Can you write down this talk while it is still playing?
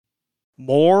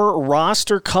More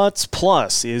roster cuts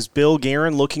plus. Is Bill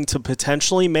Guerin looking to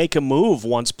potentially make a move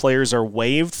once players are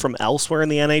waived from elsewhere in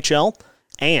the NHL?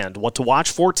 And what to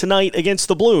watch for tonight against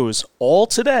the Blues, all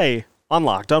today on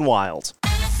Locked on Wild.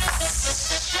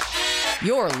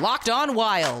 You're Locked on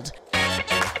Wild.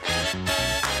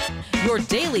 Your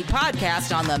daily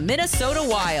podcast on the Minnesota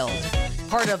Wild.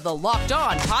 Part of the Locked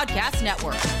On Podcast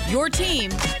Network. Your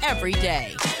team every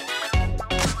day.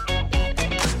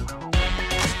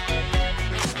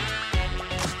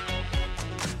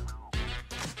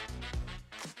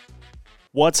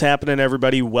 What's happening,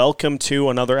 everybody? Welcome to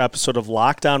another episode of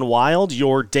Locked on Wild,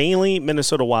 your daily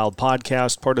Minnesota Wild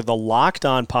podcast, part of the Locked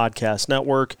On Podcast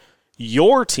Network,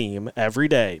 your team every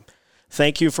day.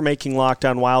 Thank you for making Locked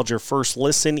on Wild your first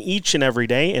listen each and every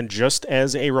day. And just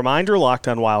as a reminder, Locked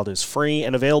on Wild is free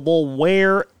and available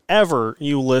wherever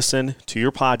you listen to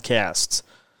your podcasts.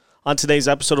 On today's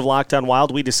episode of Locked on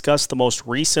Wild, we discuss the most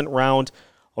recent round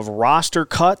of roster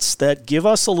cuts that give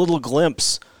us a little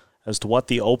glimpse as to what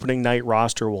the opening night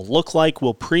roster will look like.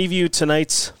 We'll preview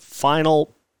tonight's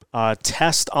final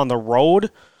test on the road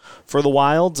for the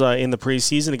Wild in the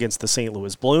preseason against the St.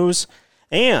 Louis Blues.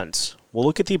 And we'll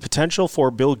look at the potential for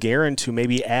Bill Guerin to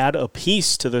maybe add a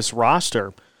piece to this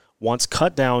roster once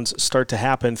cutdowns start to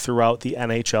happen throughout the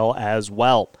NHL as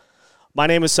well. My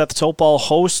name is Seth Topal,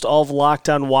 host of Locked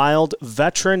on Wild,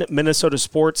 veteran Minnesota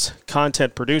sports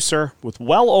content producer with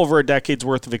well over a decade's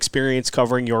worth of experience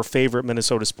covering your favorite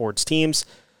Minnesota sports teams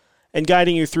and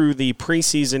guiding you through the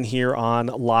preseason here on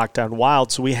Locked on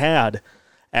Wild. So we had,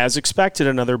 as expected,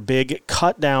 another big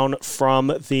cut down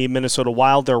from the Minnesota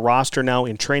Wild. Their roster now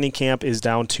in training camp is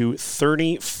down to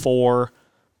 34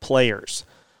 players.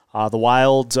 The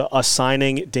Wild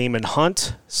assigning Damon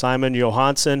Hunt, Simon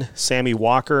Johansson, Sammy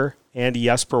Walker, and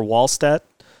Jesper Wallstedt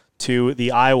to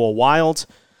the Iowa Wild,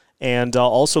 and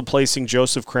also placing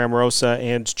Joseph Kramrosa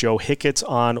and Joe Hickett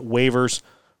on waivers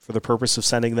for the purpose of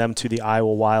sending them to the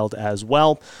Iowa Wild as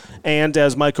well. And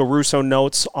as Michael Russo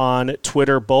notes on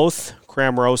Twitter, both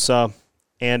Kramrosa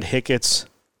and Hickett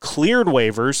cleared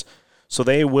waivers, so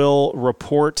they will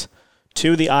report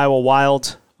to the Iowa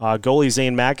Wild. Goalie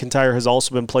Zane McIntyre has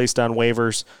also been placed on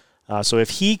waivers, so if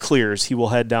he clears, he will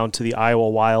head down to the Iowa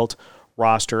Wild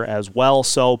roster as well.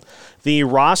 So the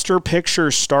roster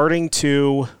picture starting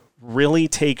to really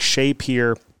take shape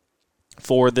here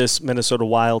for this Minnesota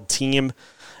Wild team.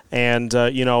 And,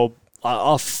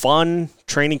 a fun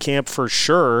training camp for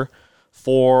sure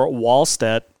for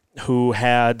Wallstedt, who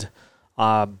had,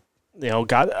 got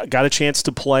a chance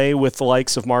to play with the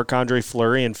likes of Marc-Andre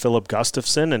Fleury and Philip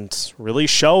Gustafsson and really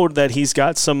showed that he's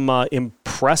got some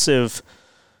impressive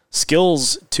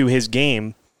skills to his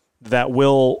game that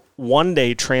will one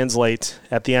day translate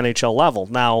at the NHL level.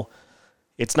 Now,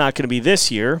 it's not going to be this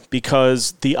year,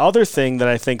 because the other thing that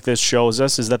I think this shows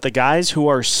us is that the guys who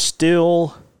are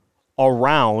still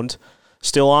around,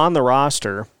 still on the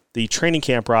roster, the training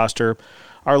camp roster,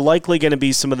 are likely going to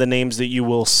be some of the names that you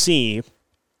will see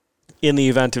in the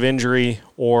event of injury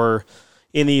or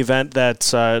in the event that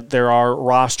there are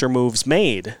roster moves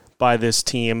made by this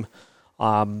team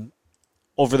over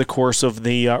the course of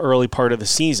the early part of the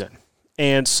season.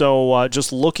 And so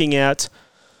just looking at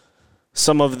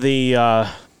some of the other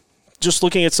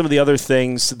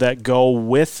things that go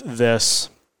with this,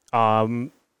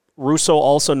 Russo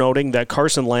also noting that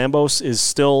Carson Lambos is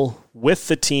still with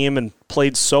the team and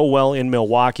played so well in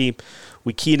Milwaukee.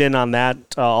 We keyed in on that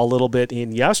a little bit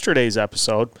in yesterday's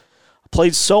episode.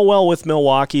 Played so well with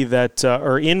Milwaukee that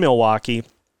the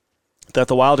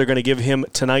Wild are going to give him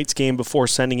tonight's game before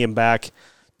sending him back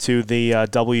to the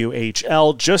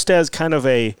WHL, just as kind of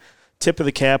a tip of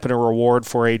the cap and a reward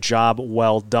for a job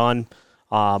well done.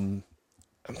 I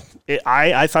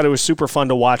thought it was super fun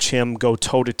to watch him go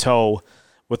toe-to-toe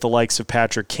with the likes of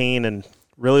Patrick Kane, and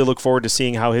really look forward to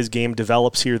seeing how his game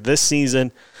develops here this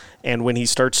season and when he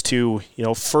starts to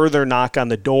further knock on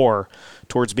the door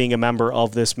towards being a member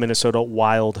of this Minnesota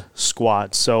Wild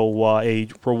squad. So a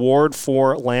reward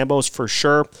for Lambos for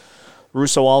sure.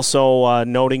 Russo also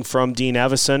noting from Dean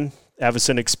Evason.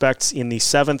 Evason expects in the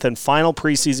 7th and final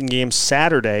preseason game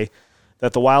Saturday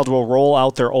that the Wild will roll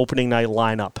out their opening night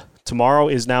lineup. Tomorrow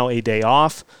is now a day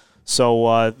off,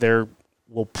 so there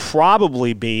will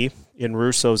probably be, in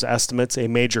Russo's estimates, a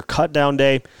major cutdown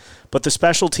day, but the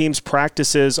special teams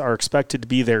practices are expected to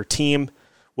be their team,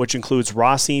 which includes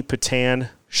Rossi, Petan,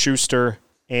 Schuster,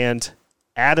 and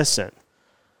Addison.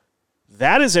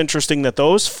 That is interesting that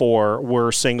those four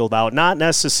were singled out, not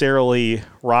necessarily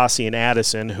Rossi and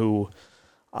Addison, who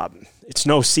it's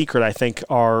no secret, I think,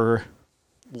 are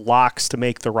locks to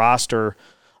make the roster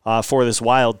for this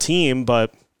Wild team,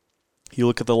 but you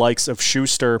look at the likes of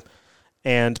Schuster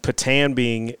and Petan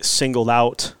being singled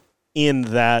out in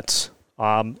that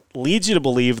leads you to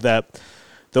believe that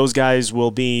those guys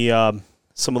will be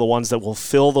some of the ones that will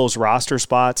fill those roster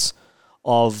spots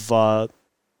of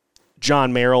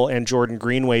John Merrill and Jordan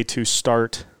Greenway to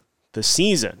start the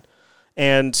season.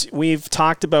 And we've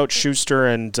talked about Schuster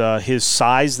and his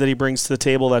size that he brings to the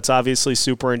table. That's obviously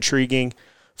super intriguing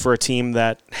for a team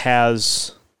that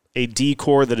has a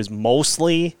D-core that is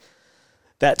mostly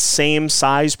that same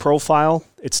size profile.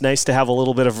 It's nice to have a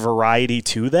little bit of variety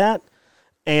to that.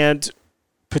 And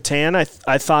Petan,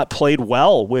 I thought, played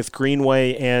well with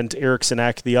Greenway and Eriksson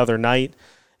Ek the other night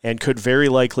and could very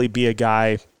likely be a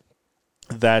guy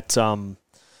that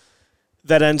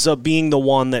that ends up being the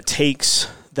one that takes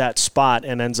that spot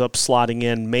and ends up slotting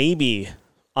in maybe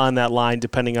on that line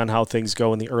depending on how things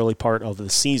go in the early part of the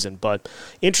season. But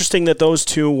interesting that those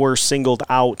two were singled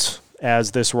out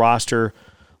as this roster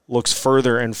looks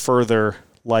further and further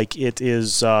like it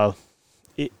is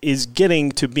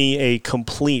getting to be a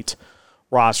complete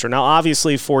roster. Now,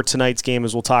 obviously, for tonight's game,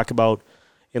 as we'll talk about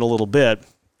in a little bit,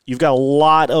 you've got a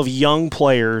lot of young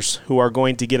players who are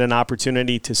going to get an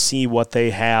opportunity to see what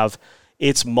they have.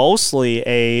 It's mostly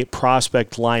a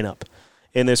prospect lineup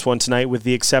in this one tonight, with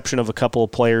the exception of a couple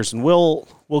of players, and we'll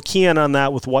key in on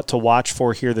that with what to watch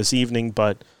for here this evening.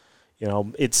 But you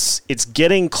know, it's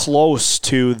getting close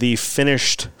to the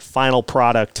finished final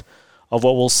product of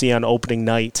what we'll see on opening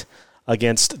night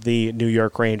against the New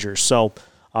York Rangers. So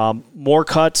more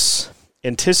cuts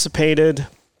anticipated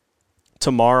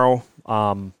tomorrow,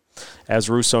 as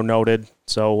Russo noted.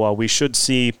 So we should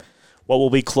see what will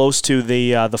be close to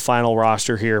the final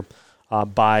roster here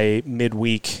by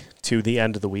midweek to the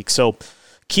end of the week. So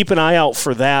keep an eye out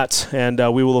for that, and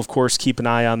we will, of course, keep an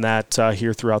eye on that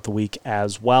here throughout the week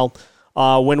as well.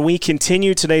 When we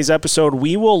continue today's episode,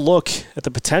 we will look at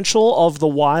the potential of the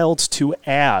Wild to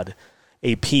add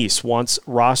a piece once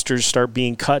rosters start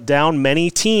being cut down.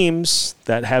 Many teams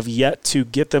that have yet to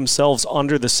get themselves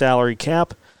under the salary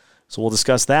cap. So we'll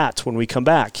discuss that when we come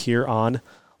back here on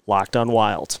Locked on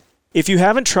Wild. If you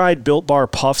haven't tried Built Bar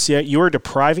Puffs yet, you are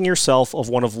depriving yourself of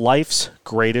one of life's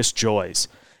greatest joys.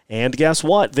 And guess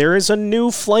what? There is a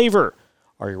new flavor.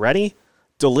 Are you ready?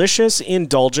 Delicious,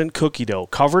 indulgent cookie dough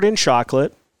covered in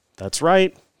chocolate. That's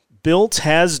right. Built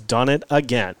has done it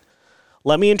again.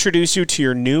 Let me introduce you to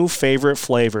your new favorite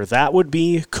flavor. That would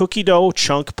be cookie dough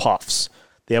chunk puffs.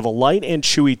 They have a light and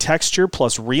chewy texture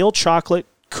plus real chocolate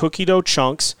cookie dough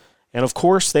chunks. And of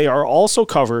course, they are also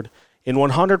covered in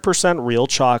 100% real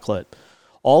chocolate.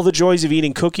 All the joys of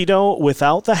eating cookie dough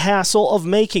without the hassle of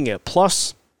making it.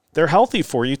 Plus, they're healthy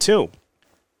for you too.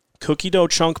 Cookie dough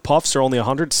chunk puffs are only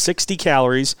 160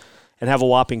 calories and have a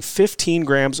whopping 15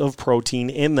 grams of protein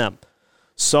in them.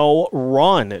 So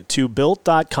run to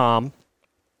Built.com.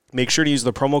 Make sure to use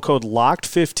the promo code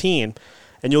LOCKED15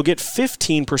 and you'll get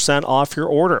 15% off your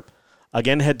order.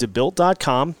 Again, head to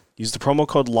Built.com. Use the promo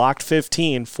code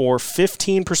LOCKED15 for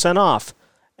 15% off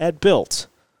at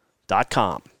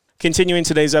Built.com. Continuing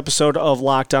today's episode of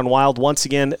Locked on Wild, once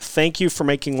again, thank you for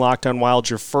making Locked on Wild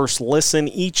your first listen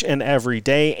each and every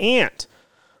day. And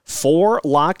for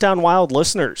Locked on Wild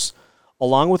listeners,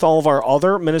 along with all of our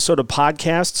other Minnesota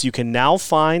podcasts, you can now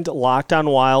find Locked on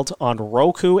Wild on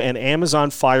Roku and Amazon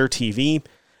Fire TV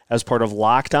as part of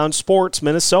Locked on Sports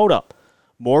Minnesota.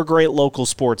 More great local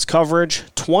sports coverage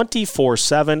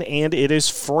 24/7, and it is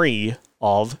free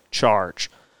of charge.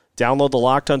 Download the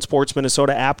Locked on Sports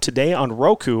Minnesota app today on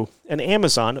Roku and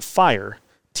Amazon Fire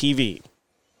TV.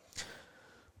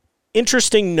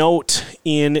 Interesting note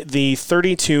in the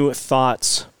 32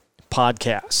 Thoughts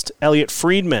podcast. Elliot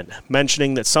Friedman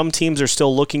mentioning that some teams are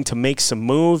still looking to make some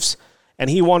moves, and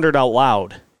he wondered out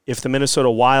loud if the Minnesota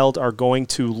Wild are going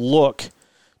to look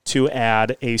to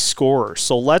add a scorer.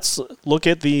 So let's look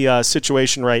at the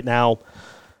situation right now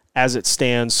as it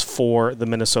stands for the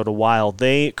Minnesota Wild.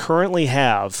 They currently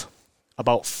have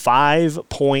about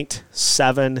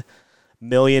 $5.7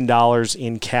 million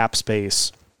in cap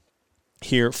space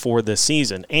here for this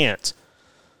season. And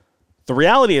the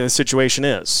reality of the situation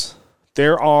is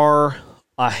there are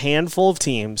a handful of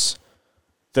teams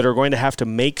that are going to have to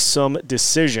make some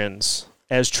decisions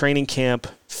as training camp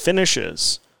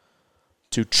finishes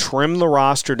to trim the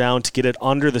roster down to get it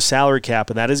under the salary cap.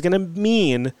 And that is going to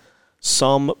mean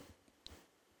some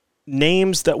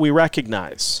names that we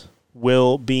recognize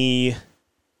will be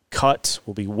cut,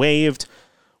 will be waived,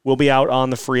 will be out on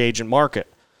the free agent market.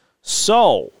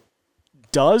 So,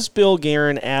 does Bill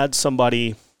Guerin add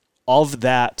somebody of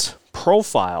that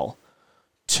profile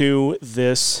to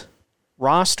this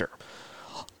roster?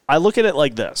 I look at it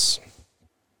like this.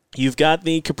 You've got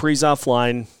the Kaprizov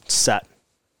line set.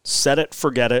 Set it,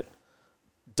 forget it.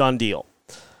 done deal.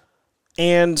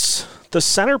 And the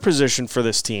center position for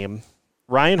this team,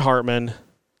 Ryan Hartman,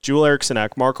 Joel Eriksson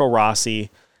Ek, Marco Rossi,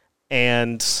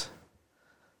 and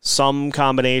some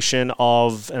combination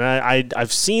of, and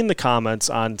I've seen the comments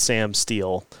on Sam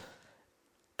Steele.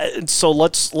 So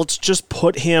let's just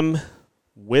put him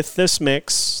with this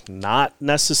mix, not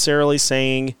necessarily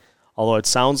saying, although it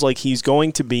sounds like he's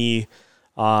going to be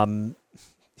getting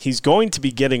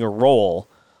a role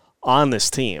on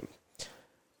this team.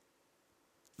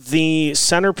 The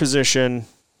center position,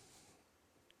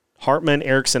 Hartman,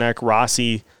 Eriksson Ek,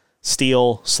 Rossi,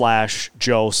 Steele /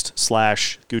 Jost /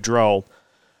 Gaudreau.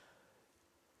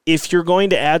 If you're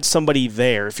going to add somebody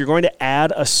there, if you're going to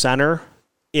add a center,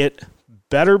 it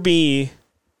better be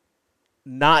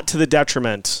not to the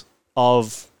detriment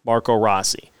of Marco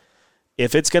Rossi.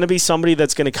 If it's going to be somebody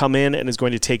that's going to come in and is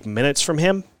going to take minutes from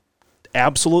him,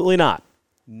 absolutely not.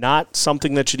 Not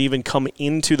something that should even come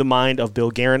into the mind of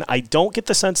Bill Guerin. I don't get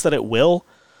the sense that it will.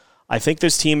 I think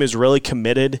this team is really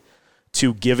committed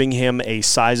to giving him a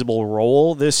sizable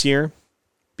role this year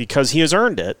because he has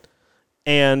earned it,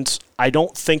 and I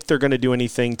don't think they're going to do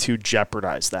anything to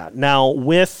jeopardize that. Now,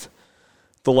 with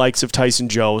the likes of Tyson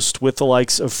Jost, with the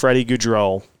likes of Freddie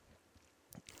Gaudreau,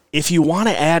 if you want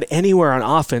to add anywhere on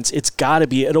offense, it's got to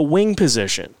be at a wing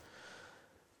position.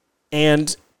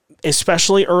 And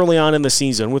especially early on in the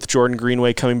season with Jordan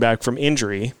Greenway coming back from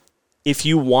injury, if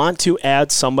you want to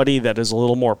add somebody that is a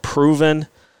little more proven,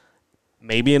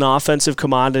 maybe an offensive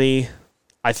commodity,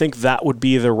 I think that would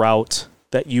be the route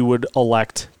that you would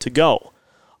elect to go.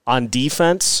 On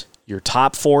defense, your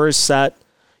top four is set.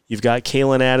 You've got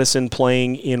Kalen Addison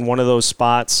playing in one of those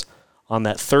spots on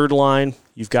that third line.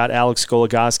 You've got Alex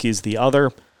Goligoski as the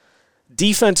other.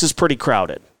 Defense is pretty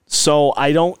crowded. So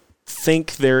I don't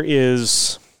think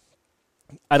there's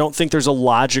a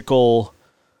logical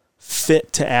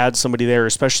fit to add somebody there,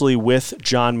 especially with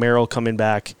John Merrill coming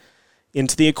back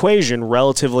into the equation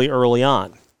relatively early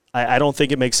on. I don't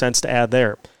think it makes sense to add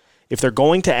there. If they're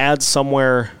going to add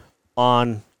somewhere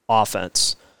on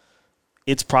offense,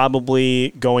 it's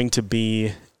probably going to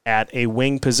be at a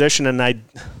wing position. And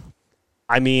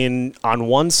I mean, on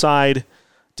one side,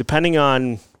 depending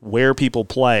on where people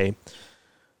play,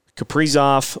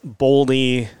 Kaprizov,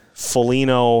 Boldy,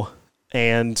 Foligno,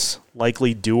 and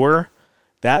likely Dewar,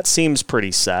 that seems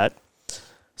pretty set.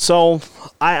 So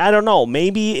I don't know.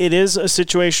 Maybe it is a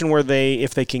situation where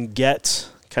if they can get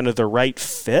kind of the right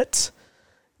fit,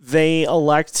 they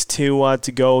elect to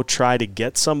go try to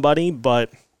get somebody. But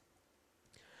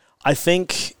I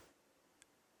think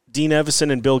Dean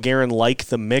Evason and Bill Guerin like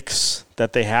the mix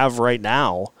that they have right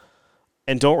now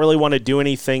and don't really want to do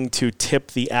anything to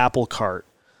tip the apple cart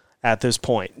at this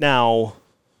point. Now,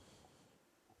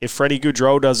 if Freddie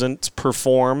Gaudreau doesn't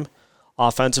perform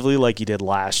offensively like he did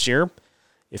last year,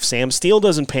 if Sam Steele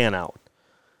doesn't pan out,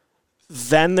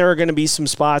 then there are going to be some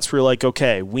spots where you're like,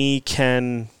 okay, we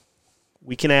can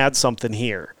add something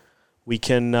here. We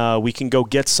can go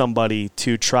get somebody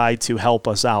to try to help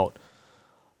us out.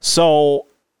 So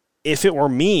if it were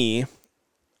me,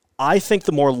 I think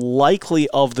the more likely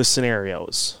of the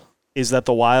scenarios is that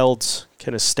the Wild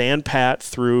kind of stand pat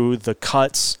through the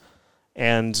cuts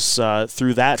and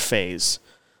through that phase.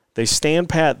 They stand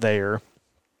pat there.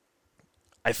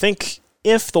 I think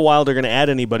if the Wild are going to add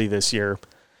anybody this year,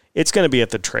 it's going to be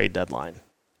at the trade deadline.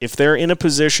 If they're in a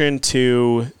position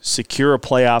to secure a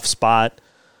playoff spot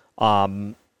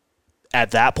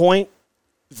at that point,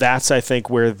 that's, I think,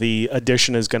 where the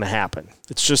addition is going to happen.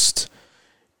 It's just,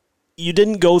 you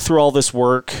didn't go through all this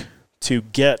work to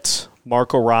get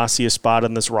Marco Rossi a spot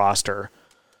on this roster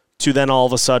to then all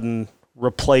of a sudden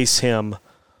replace him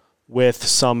with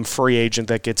some free agent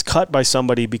that gets cut by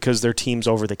somebody because their team's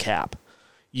over the cap.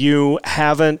 You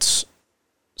haven't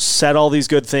said all these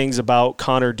good things about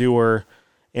Connor Dewar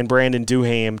and Brandon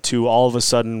Duhaime to all of a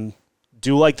sudden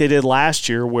do like they did last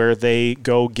year where they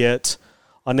go get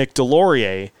a Nick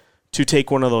Delorier to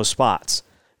take one of those spots.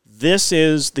 This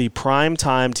is the prime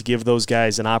time to give those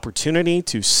guys an opportunity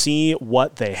to see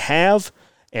what they have,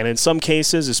 and in some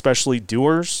cases, especially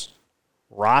Dewar's,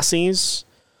 Rossi's,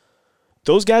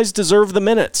 those guys deserve the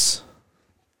minutes.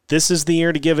 This is the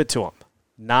year to give it to them,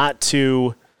 not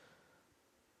to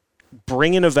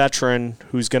bring in a veteran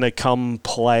who's going to come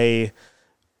play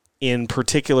in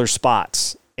particular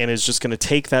spots and is just going to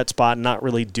take that spot and not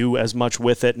really do as much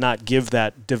with it, not give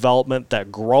that development,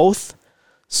 that growth.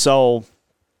 So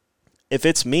if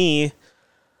it's me,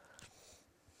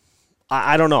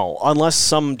 I don't know, unless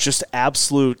some just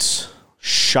absolute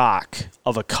shock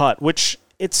of a cut, which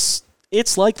it's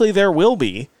likely there will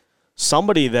be.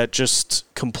 somebody that just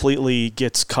completely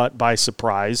gets cut by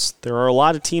surprise. There are a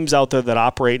lot of teams out there that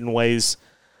operate in ways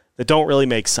that don't really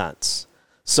make sense.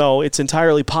 So it's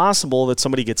entirely possible that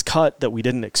somebody gets cut that we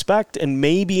didn't expect, and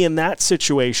maybe in that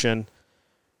situation,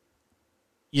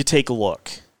 you take a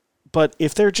look. But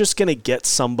if they're just going to get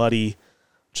somebody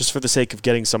just for the sake of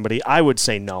getting somebody, I would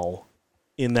say no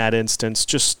in that instance.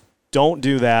 Just don't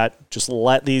do that. Just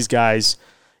let these guys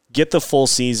get the full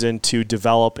season to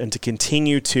develop and to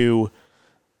continue to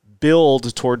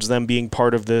build towards them being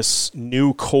part of this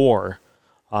new core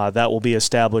that will be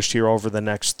established here over the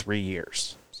next 3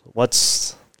 years. So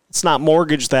let's not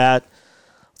mortgage that.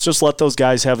 Let's just let those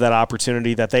guys have that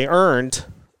opportunity that they earned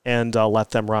and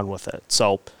let them run with it.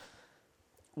 So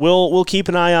we'll keep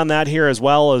an eye on that here, as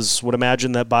well as would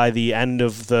imagine that by the end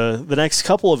of the next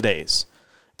couple of days,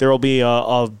 there will be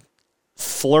a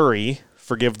flurry,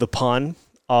 forgive the pun,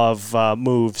 of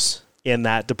moves in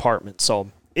that department.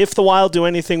 So if the Wild do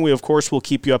anything, we, of course, will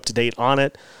keep you up to date on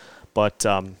it. But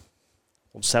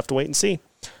we'll just have to wait and see.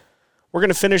 We're going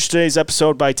to finish today's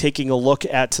episode by taking a look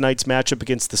at tonight's matchup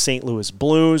against the St. Louis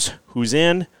Blues. Who's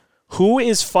in? Who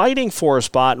is fighting for a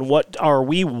spot? And what are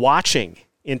we watching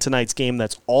in tonight's game?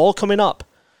 That's all coming up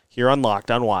here on Locked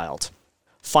On Wild.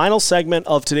 Final segment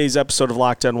of today's episode of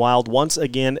Locked On Wild. Once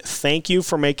again, thank you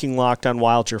for making Locked On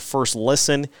Wild your first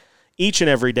listen each and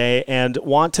every day, and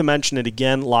want to mention it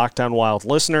again, Locked On Wild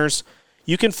listeners.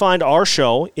 You can find our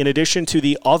show, in addition to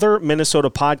the other Minnesota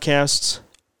podcasts,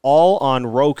 all on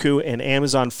Roku and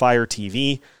Amazon Fire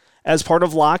TV, as part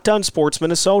of Locked On Sports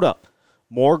Minnesota.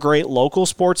 More great local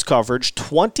sports coverage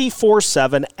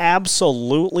 24/7,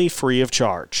 absolutely free of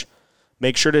charge.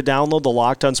 Make sure to download the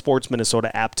Locked On Sports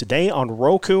Minnesota app today on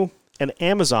Roku and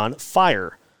Amazon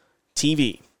Fire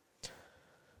TV.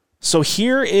 So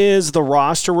here is the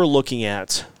roster we're looking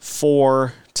at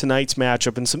for tonight's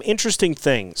matchup, and some interesting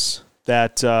things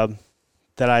that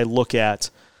I look at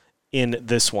in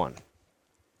this one.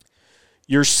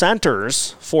 Your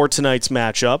centers for tonight's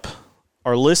matchup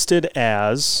are listed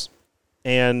as,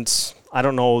 and I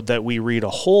don't know that we read a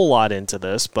whole lot into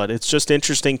this, but it's just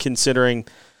interesting considering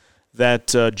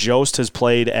that Jost has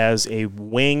played as a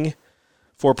wing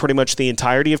for pretty much the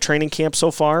entirety of training camp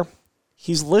so far.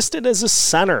 He's listed as a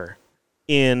center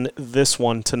in this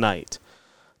one tonight.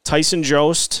 Tyson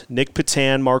Jost, Nick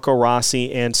Petan, Marco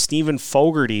Rossi, and Stephen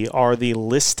Fogarty are the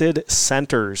listed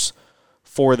centers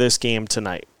for this game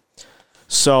tonight.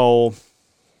 So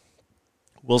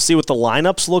we'll see what the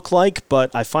lineups look like,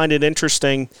 but I find it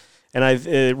interesting,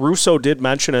 and Russo did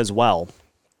mention as well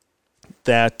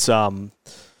that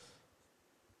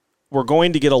we're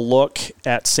going to get a look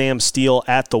at Sam Steele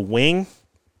at the wing,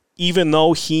 even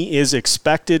though he is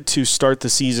expected to start the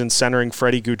season centering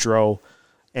Freddie Gaudreau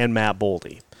and Matt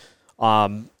Boldy.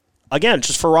 Again,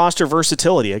 just for roster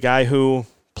versatility, a guy who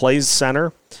plays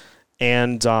center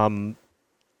and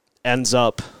ends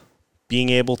up being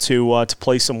able to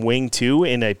play some wing too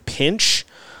in a pinch.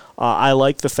 I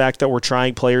like the fact that we're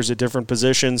trying players at different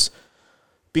positions,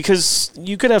 because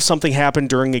you could have something happen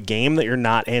during a game that you're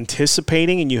not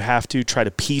anticipating, and you have to try to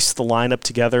piece the lineup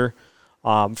together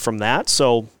from that.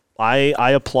 So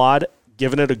I applaud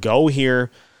giving it a go here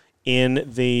in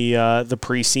the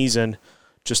preseason,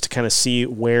 just to kind of see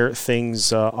where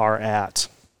things are at.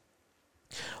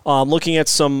 Looking at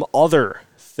some other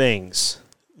things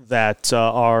that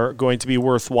are going to be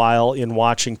worthwhile in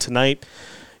watching tonight,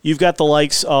 you've got the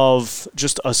likes of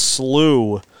just a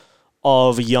slew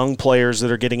of young players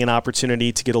that are getting an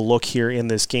opportunity to get a look here in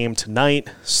this game tonight,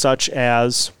 such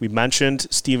as, we mentioned,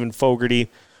 Stephen Fogarty,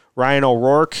 Ryan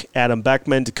O'Rourke, Adam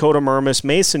Beckman, Dakota Mermis,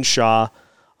 Mason Shaw,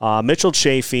 Mitchell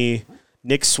Chaffee,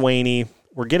 Nick Swaney.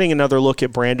 We're getting another look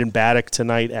at Brandon Baddock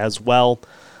tonight as well.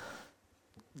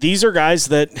 These are guys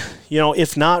that,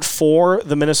 if not for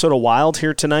the Minnesota Wild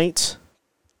here tonight,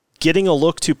 getting a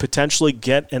look to potentially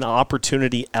get an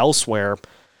opportunity elsewhere.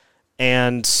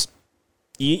 And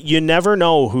you never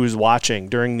know who's watching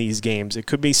during these games. It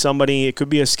could be somebody, it could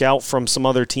be a scout from some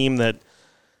other team that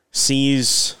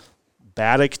sees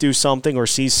Baddock do something or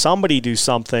sees somebody do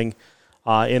something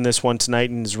in this one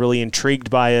tonight and is really intrigued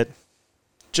by it.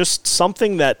 Just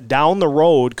something that down the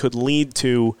road could lead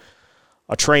to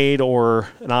a trade or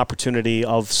an opportunity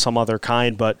of some other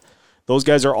kind. But those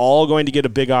guys are all going to get a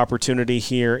big opportunity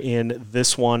here in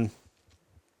this one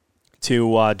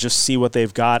to just see what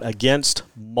they've got against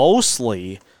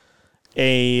mostly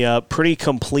a pretty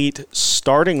complete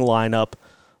starting lineup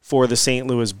for the St.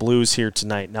 Louis Blues here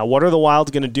tonight. Now, what are the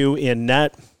Wild going to do in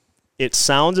net? It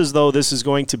sounds as though this is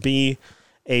going to be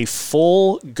a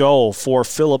full go for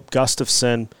Philip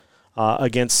Gustafsson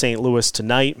against St. Louis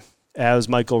tonight. As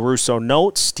Michael Russo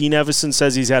notes, Dean Evason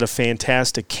says he's had a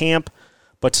fantastic camp,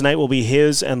 but tonight will be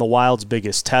his and the Wild's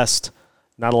biggest test.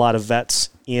 Not a lot of vets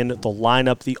in the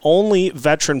lineup. The only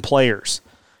veteran players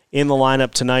in the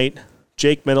lineup tonight,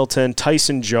 Jake Middleton,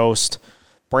 Tyson Jost,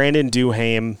 Brandon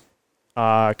Duhaime,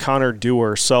 Connor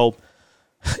Dewar. So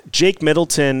Jake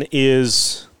Middleton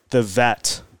is the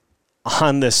vet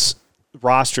on this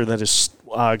roster that is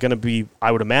going to be,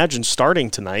 I would imagine, starting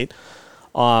tonight.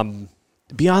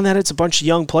 Beyond that, it's a bunch of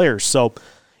young players. So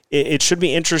it should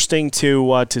be interesting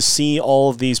to see all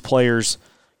of these players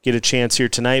get a chance here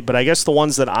tonight. But I guess the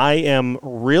ones that I am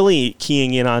really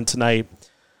keying in on tonight,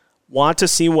 want to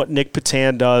see what Nick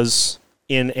Petan does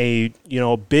in a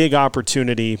big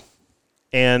opportunity.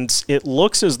 And it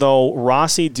looks as though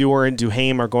Rossi, Dewar, and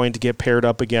Duhaime are going to get paired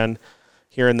up again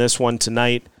here in this one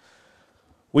tonight.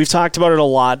 We've talked about it a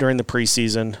lot during the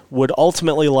preseason. Would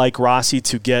ultimately like Rossi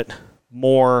to get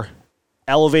more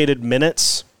elevated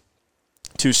minutes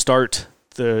to start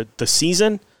the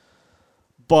season,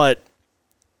 but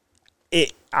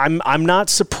I'm not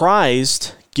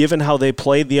surprised, given how they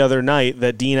played the other night,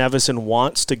 that Dean Evason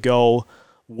wants to go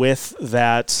with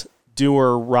that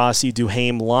Dewar, Rossi,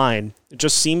 Duhaime line. It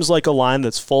just seems like a line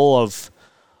that's full of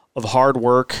hard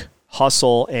work,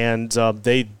 hustle, and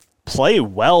they play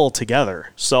well together.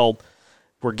 So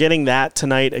we're getting that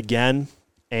tonight again,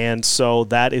 and so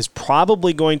that is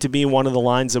probably going to be one of the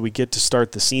lines that we get to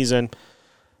start the season.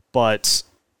 But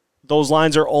those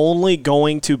lines are only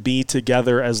going to be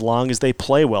together as long as they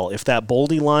play well. If that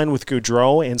Boldy line with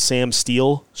Gaudreau and Sam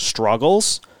Steele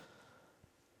struggles,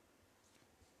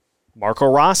 Marco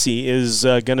Rossi is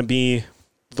going to be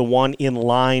the one in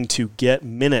line to get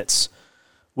minutes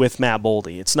with Matt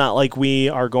Boldy. It's not like we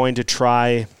are going to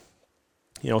try,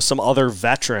 some other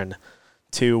veteran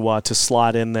to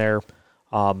slot in there.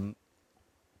 Boldy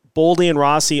and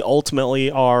Rossi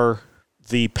ultimately are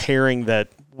the pairing that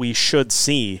we should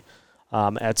see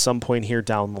at some point here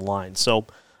down the line. So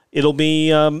it'll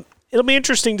be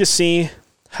interesting to see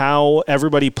how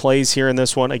everybody plays here in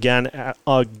this one. Again,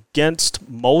 against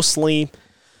mostly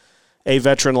a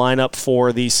veteran lineup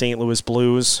for the St. Louis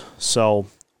Blues. So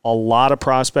a lot of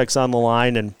prospects on the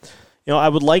line. And, I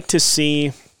would like to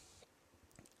see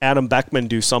Adam Beckman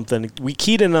do something. We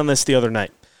keyed in on this the other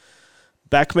night.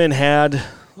 Beckman had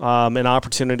an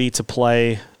opportunity to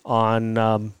play on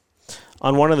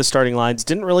one of the starting lines.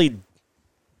 Didn't really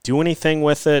do anything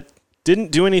with it.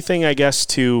 Didn't do anything, I guess,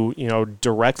 to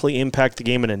directly impact the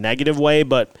game in a negative way,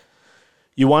 but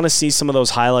you want to see some of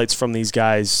those highlights from these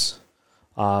guys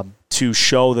to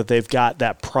show that they've got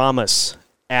that promise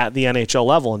at the NHL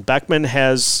level. And Beckman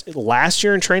has, last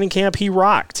year in training camp, he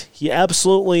rocked. He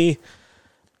absolutely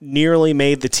nearly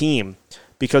made the team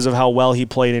because of how well he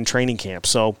played in training camp.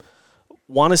 So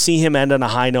want to see him end on a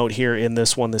high note here in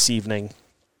this one this evening,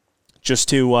 just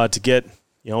to get,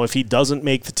 if he doesn't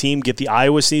make the team, get the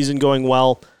Iowa season going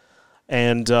well,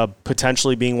 and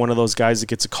potentially being one of those guys that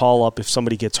gets a call up if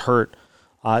somebody gets hurt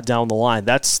down the line.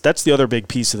 That's the other big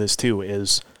piece of this too,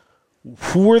 is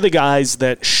who are the guys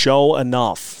that show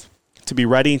enough to be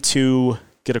ready to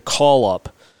get a call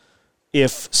up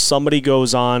if somebody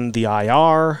goes on the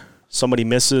IR, somebody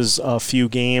misses a few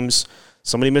games,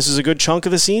 somebody misses a good chunk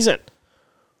of the season.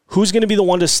 Who's going to be the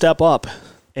one to step up?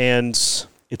 And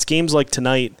it's games like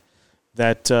tonight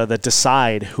that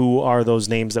decide who are those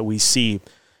names that we see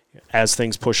as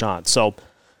things push on. So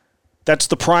that's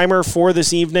the primer for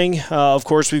this evening. Of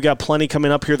course, we've got plenty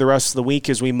coming up here the rest of the week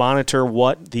as we monitor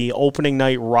what the opening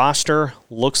night roster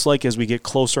looks like as we get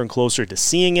closer and closer to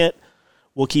seeing it.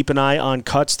 We'll keep an eye on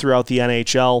cuts throughout the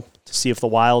NHL to see if the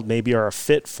Wild maybe are a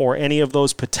fit for any of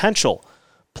those potential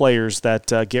players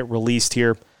that get released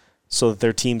here so that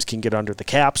their teams can get under the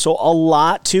cap. So a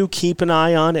lot to keep an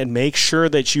eye on, and make sure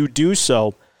that you do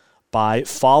so by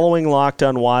following Locked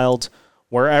On Wild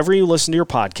wherever you listen to your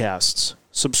podcasts,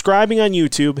 subscribing on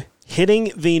YouTube,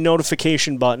 hitting the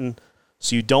notification button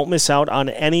so you don't miss out on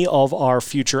any of our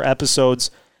future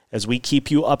episodes as we keep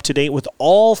you up to date with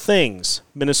all things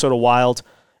Minnesota Wild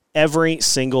every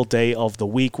single day of the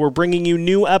week. We're bringing you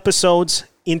new episodes,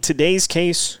 in today's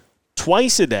case,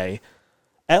 twice a day,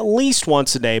 at least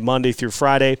once a day, Monday through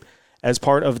Friday, as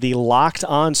part of the Locked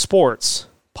On Sports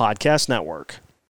Podcast Network.